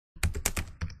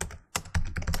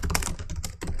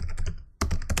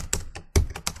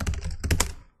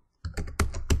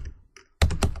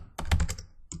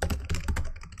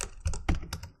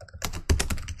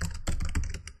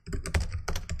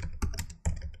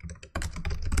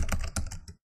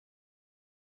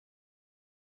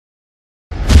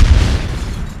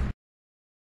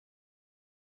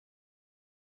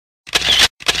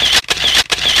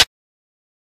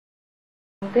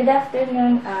Good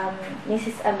afternoon,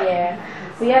 Mrs. Abier.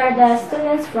 We are the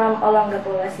students from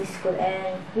Olongapo School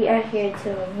and we are here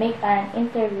to make an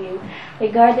interview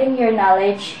regarding your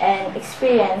knowledge and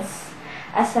experience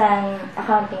as an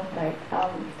accounting clerk.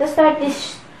 To start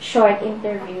this short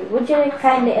interview, would you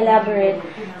kindly elaborate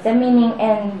the meaning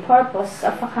and purpose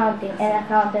of accounting and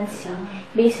accountancy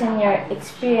based on your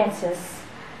experiences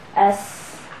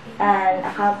as an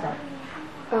accountant?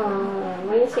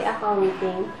 When you say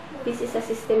accounting, this is a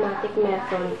systematic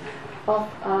method of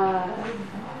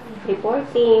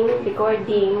reporting,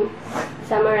 recording,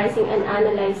 summarizing, and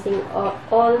analyzing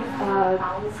all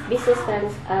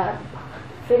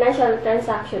financial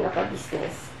transaction of a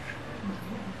business.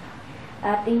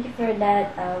 Thank you for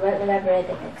that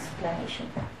well-elaborated explanation.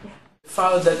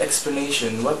 Follow that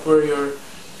explanation. What were your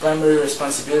primary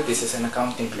responsibilities as an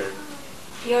accounting clerk?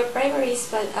 Your primary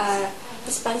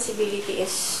responsibility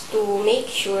is to make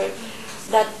sure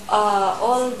that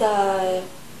all the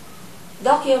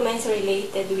documents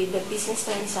related with the business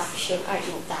transaction are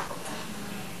intact.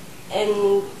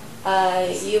 And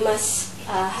you must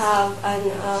have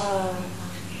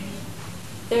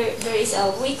there is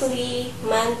a weekly,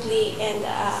 monthly, and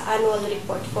annual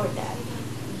report for that.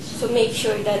 So make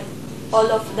sure that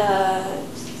all of the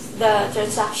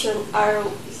transactions are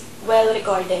well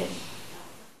recorded.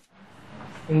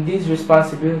 In these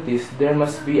responsibilities, there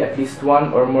must be at least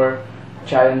one or more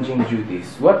challenging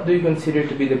duties. What do you consider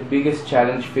to be the biggest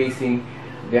challenge facing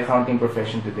the accounting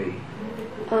profession today?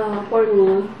 For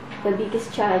me, the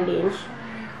biggest challenge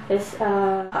is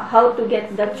how to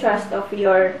get the trust of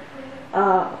your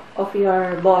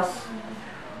boss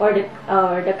or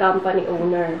the company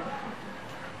owner.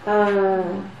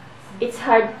 It's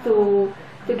hard to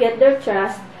get their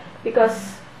trust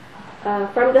because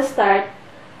from the start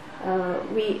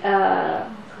we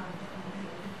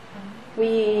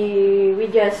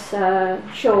just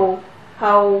show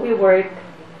how we work,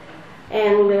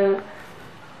 and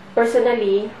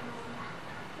personally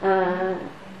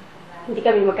hindi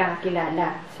kami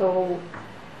magkakakilala. So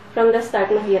from the start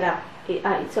mahirap.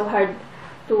 It's so hard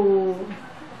to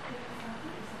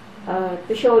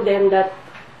show them that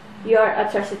you are a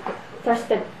trusted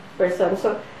person.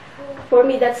 So for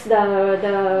me, that's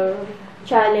the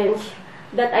challenge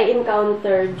that I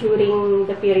encountered during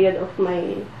the period of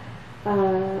my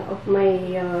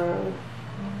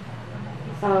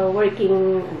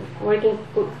working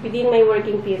within my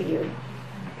working period.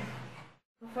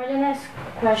 For the next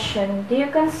question, do you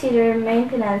consider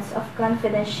maintenance of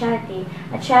confidentiality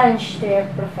a challenge to your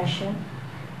profession?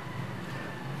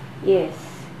 Yes,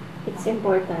 it's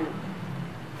important.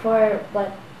 For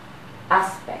what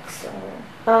aspects?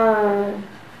 Or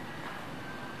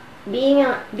being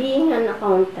an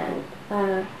accountant,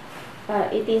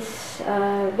 it is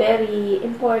very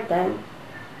important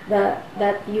that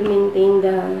you maintain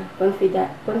the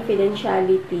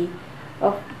confidentiality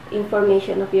of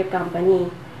information of your company.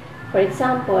 For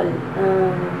example,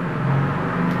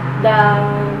 the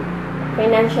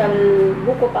financial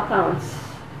book of accounts.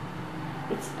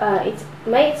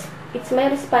 It's my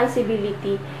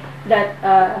responsibility that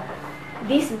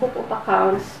this book of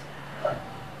accounts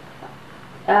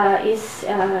is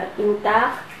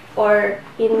intact, or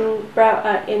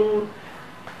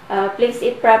place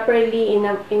it properly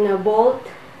in a vault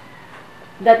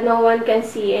that no one can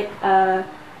see it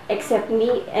except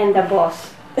me and the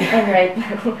boss. And right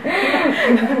now.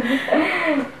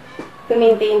 To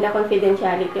maintain the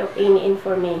confidentiality of any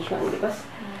information, because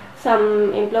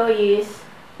some employees,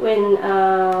 when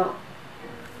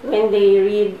they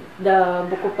read the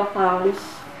book of accounts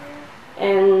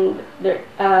and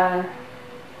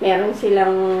meron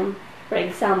silang, for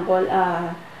example,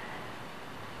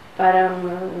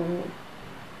 parang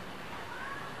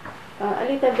a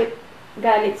little bit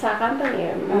galit sa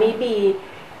company. Maybe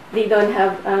they don't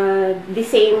have the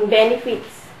same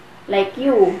benefits like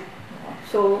you.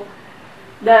 So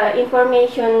the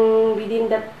information within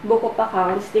that book of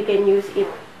accounts, they can use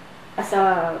it as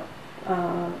a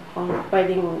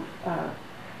pwedeng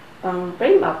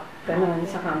frame up ganun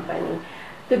sa company,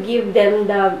 to give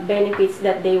them the benefits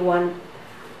that they want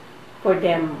for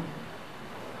them.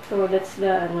 So that's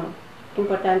the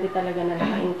importante talaga na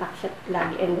naka-intact siya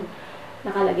lagi and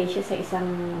nakalagay siya sa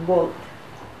isang vault.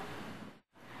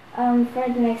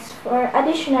 For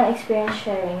additional experience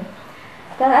sharing,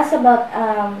 tell us about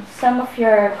some of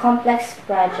your complex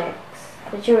projects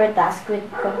that you were tasked with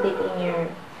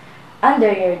completing under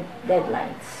your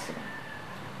deadlines.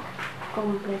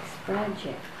 Complex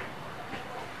project.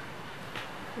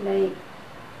 Like,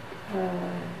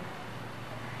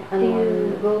 do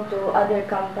you go to other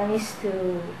companies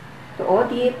to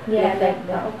audit? Yeah, like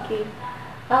that. okay.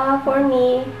 For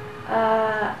me,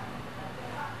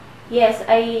 yes,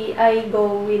 I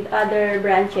go with other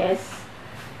branches.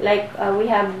 Like we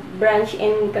have branch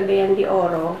in Cagayan de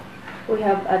Oro. We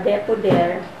have a depot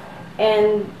there,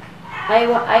 and I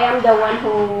am the one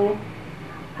who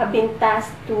have been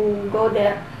tasked to go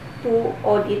there to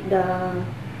audit the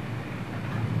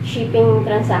shipping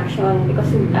transaction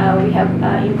because we have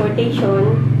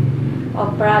importation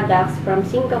of products from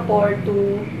Singapore to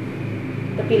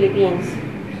the Philippines.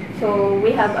 So we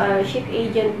have a ship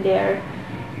agent there,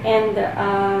 and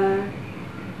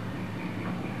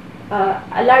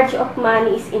a large of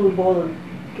money is involved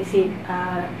kasi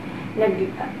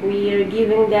we are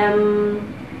giving them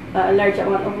a large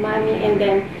amount of money, and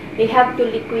then they have to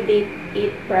liquidate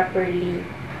it properly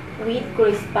with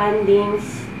corresponding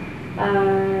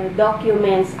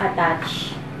documents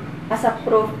attached as a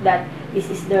proof that this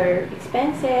is their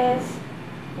expenses,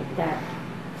 like that.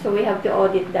 So we have to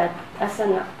audit that as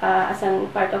an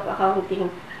part of accounting.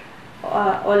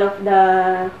 All of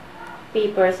the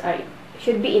papers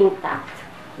should be intact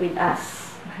with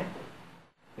us.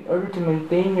 In order to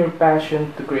maintain your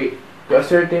passion to a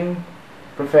certain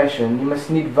profession, you must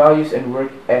need values and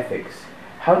work ethics.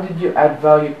 How did you add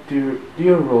value to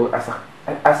your role as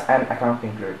an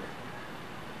accounting clerk?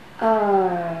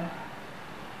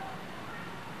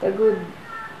 The good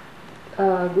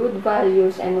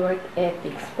values and work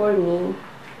ethics for me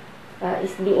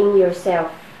is being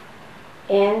yourself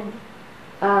and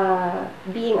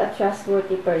being a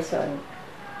trustworthy person.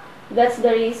 That's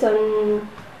the reason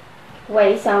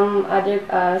why some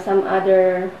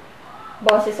other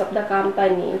bosses of the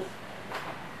companies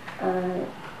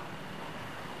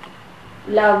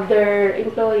love their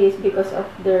employees because of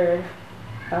their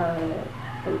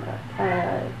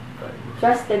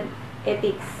trusted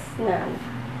ethics na.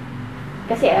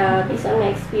 Kasi based on my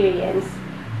experience,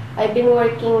 I've been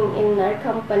working in our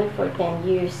company for 10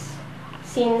 years.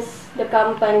 Since the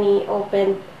company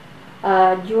opened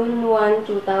June 1,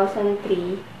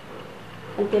 2003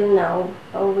 until now,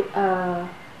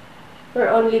 we're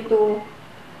only two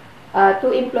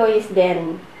employees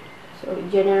then. So,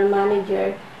 general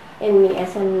manager and me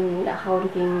as an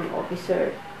accounting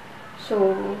officer.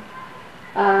 So,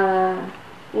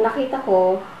 nakita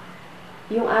ko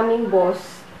yung aming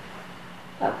boss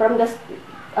from the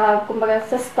kumbaga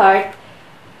sa start,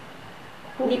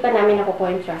 hindi pa namin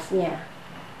nakukuha yung trust niya.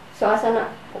 So, as a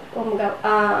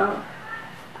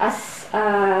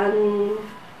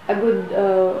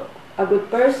good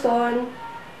person,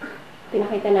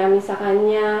 pinakita namin sa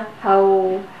kanya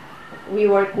how we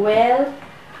work well,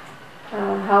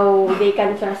 how they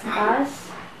can trust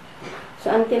us. So,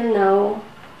 until now,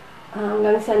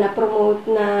 hanggang sa na-promote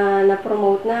na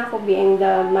ako being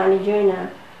the manager na,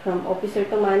 from officer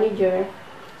to manager.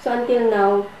 So, until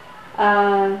now,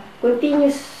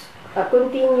 continuous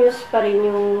pa rin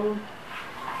yung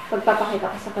pagpapakita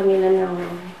ko sa kanila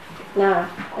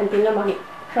until now,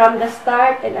 from the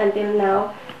start and until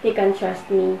now, they can trust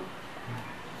me.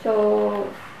 So,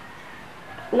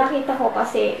 nakita ko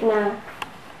kasi na,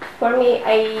 for me,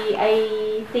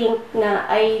 I think na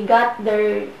I got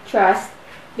their trust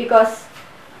because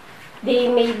they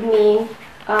made me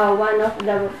one of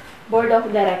the board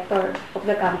of director of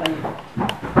the company.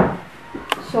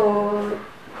 So,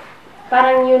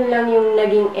 parang yun lang yung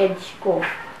naging edge ko.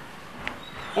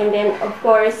 And then, of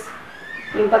course,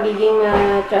 yung pagiging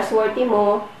trustworthy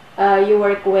mo, you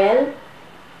work well.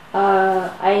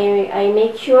 I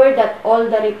make sure that all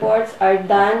the reports are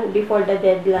done before the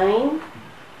deadline.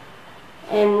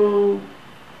 And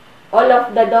all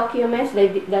of the documents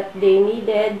that they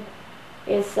needed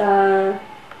is I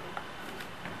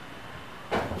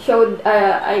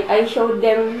showed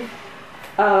them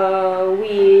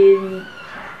with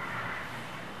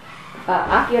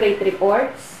accurate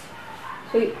reports.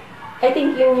 So I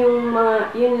think yun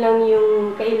lang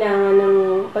yung kailangan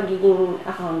ng pagiging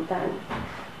accountant.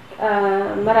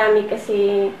 Marami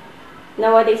kasi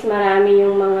nowadays marami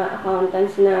yung mga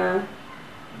accountants na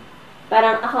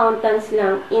parang accountants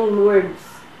lang in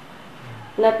words,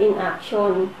 not in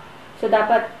action. So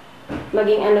dapat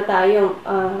maging tayo,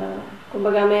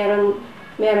 kumbaga meron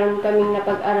kaming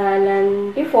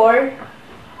napag-aralan before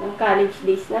ng college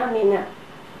days namin na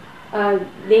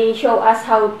they show us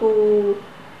how to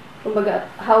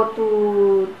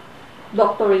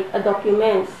doctorate a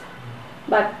documents.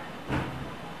 But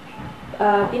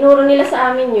tinuro nila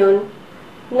sa amin yun,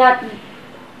 not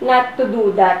to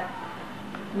do that,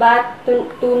 but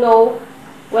to know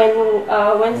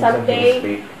when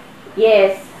something,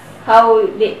 yes, how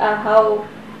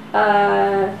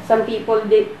some people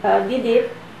did it.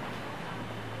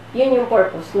 Yun yung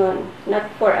purpose nun, not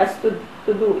for us to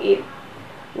do it.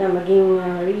 na maging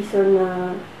reason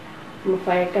na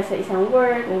ma-fire ka sa isang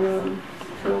work, ano.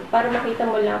 So, para makita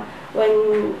mo lang, when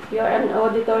you're an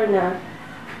auditor na,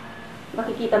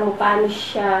 makikita mo paano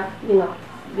siya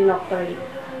dinoctorate,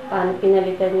 paano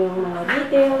pinalitan yung mga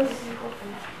details,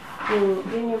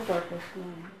 yun yung purpose mo.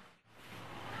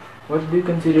 What do you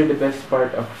consider the best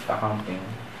part of accounting?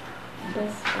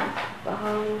 Best part of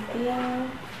accounting,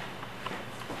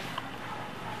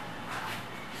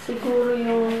 siguro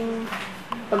yung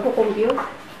pagkukompute.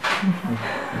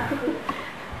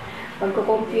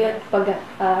 Pagkukompute,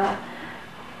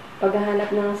 paghahanap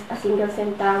ng a single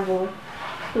centavo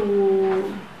to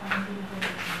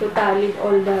tally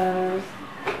all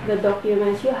the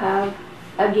documents you have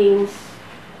against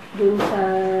dun sa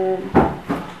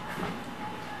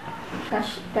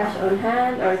cash on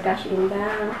hand or cash in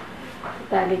bank.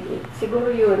 Tally it. Siguro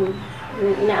yun.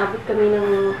 Inaabot kami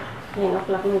ng 9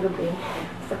 o'clock ng gabi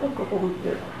sa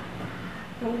pagkukompute.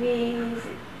 Maybe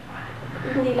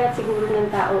hindi lahat siguro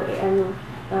ng tao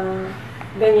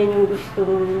ganyan yung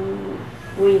gustong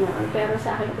way na. Pero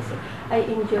sa akin kasi, I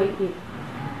enjoy it.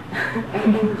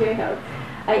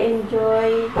 I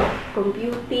enjoy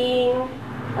computing,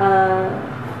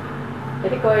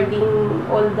 recording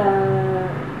all the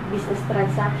business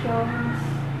transactions.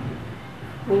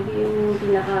 Maybe yung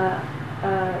pinaka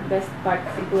best part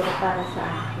siguro para sa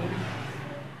akin.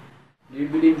 Do you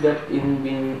believe that in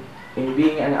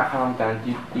being an accountant,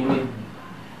 you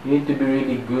need to be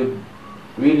really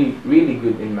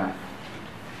good in math?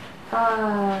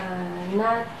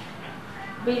 Not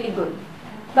really good,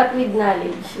 but with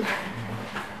knowledge.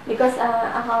 Because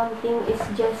accounting is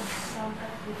just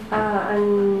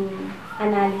an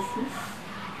analysis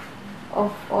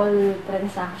of all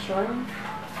transactions,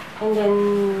 and then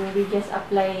we just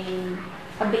apply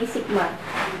a basic math,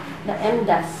 the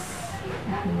MDAS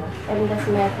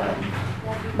method.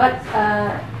 But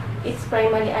it's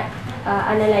primarily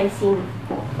analyzing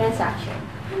transaction,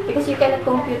 because you cannot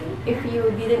compute if you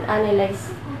didn't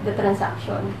analyze the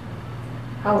transaction,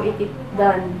 how it is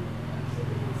done.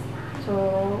 So,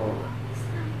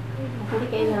 hindi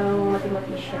kailangang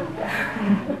mathematician ka.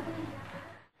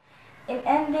 In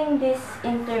ending this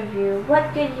interview,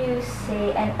 what could you say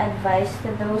and advise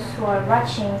to those who are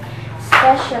watching,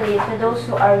 especially to those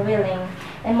who are willing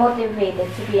and motivated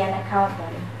to be an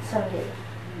accountant someday?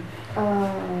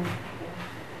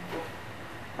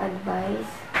 Advice?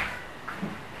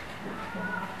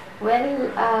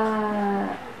 Well,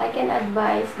 I can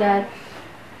advise that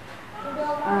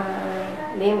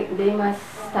they must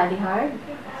study hard,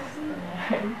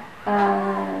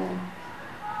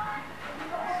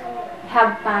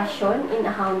 have passion in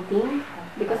accounting,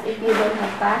 because if you don't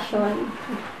have passion,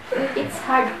 it's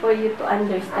hard for you to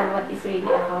understand what is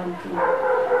really accounting.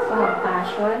 So have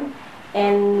passion,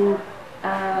 and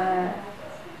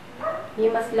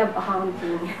you must love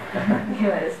accounting.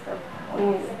 Yes.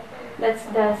 Yes. That's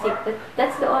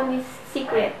the only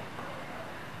secret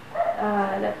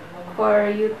that for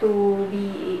you to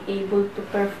be able to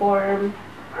perform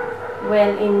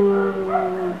well in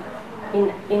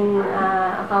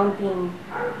accounting.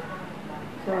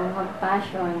 So have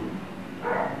passion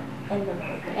and a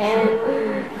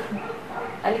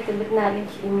little bit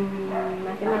knowledge in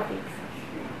mathematics.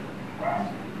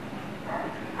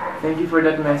 Thank you for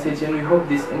that message, and we hope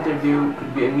this interview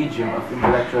could be a medium of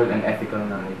intellectual and ethical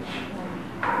knowledge.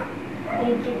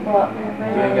 Thank you po.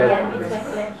 Miguel. It's my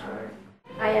pleasure.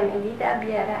 I am Edita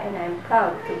Abiera, and I'm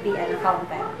proud to be an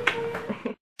accountant.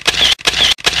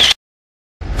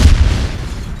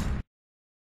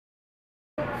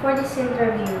 For this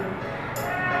interview,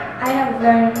 I have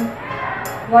learned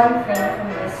one thing from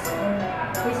this, and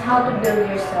is how to build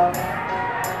yourself.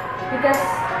 Because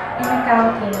in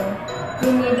accounting,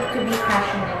 you need to be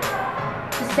passionate,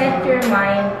 to set your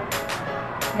mind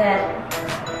that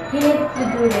you need to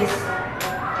do this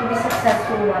to be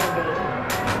successful one day.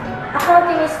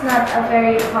 Accounting is not a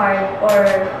very hard or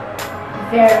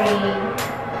very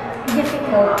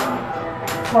difficult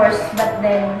course, but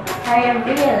then I have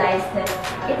realized that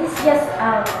it is just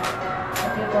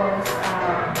what we call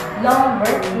long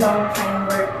time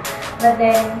work. But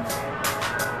then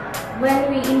when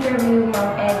we interview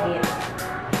Ma'am Edith,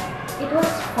 it was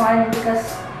fun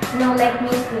because, you know, like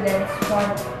me, student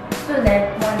wants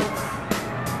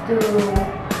to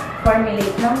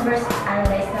formulate numbers,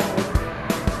 analyze numbers.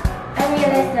 I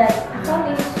realized that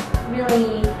accounting is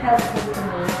really helpful to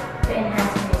me to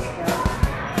enhance my skills.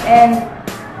 And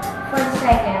for the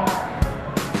second,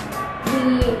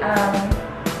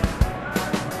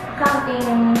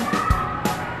 accounting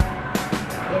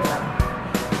is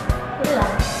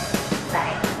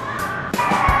bye.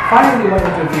 Finally, one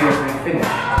interview has been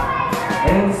finished.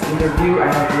 And in this interview, I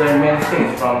have learned many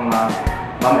things from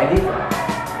Ma'am Edita.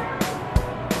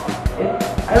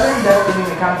 I learned that in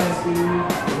accountancy,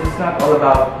 it is not all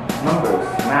about numbers,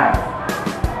 math,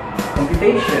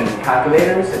 computation,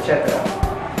 calculators, etc.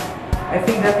 I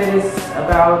think that it is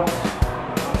about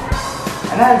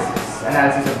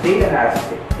analysis of data,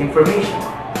 analysis of information.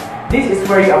 This is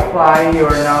where you apply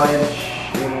your knowledge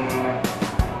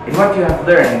in what you have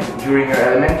learned during your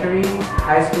elementary,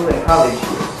 high school, and college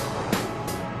years.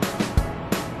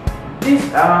 This,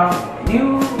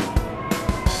 you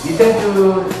tend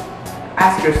to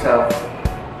ask yourself,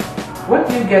 what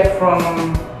do you get from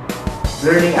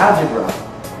learning algebra?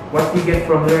 What do you get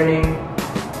from learning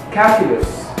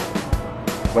calculus?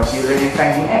 What do you learn in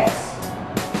finding x?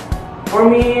 For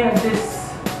me,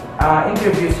 this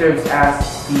interview serves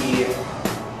as the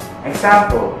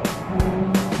example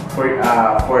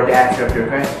for the answer of your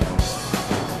question.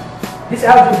 This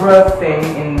algebra thing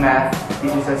in math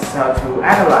teaches us how to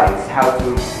analyze, how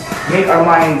to make our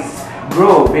minds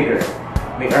grow bigger,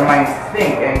 make our minds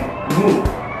think and move.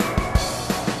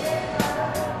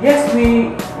 Yes,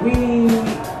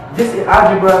 this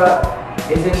algebra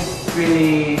isn't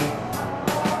really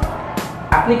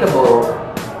applicable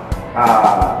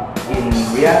in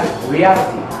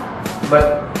reality,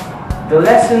 but the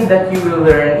lesson that you will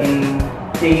learn in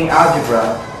taking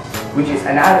algebra, which is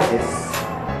analysis,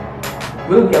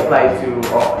 will be applied to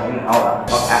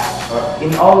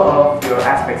in all of your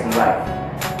aspects in life.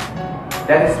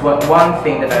 That is one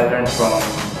thing that I learned from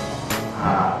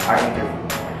our interview.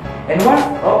 And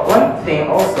one thing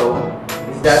also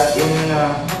is that in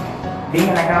being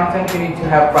an accountant, you need to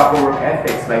have proper work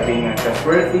ethics, like being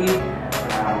trustworthy,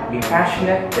 being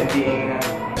passionate, and being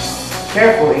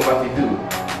careful in what you do.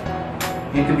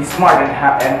 You need to be smart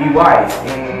and be wise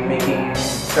in making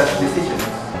such decisions.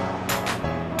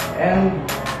 And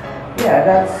yeah,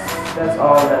 that's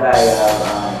all that I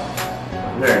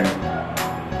have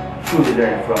truly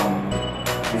learned from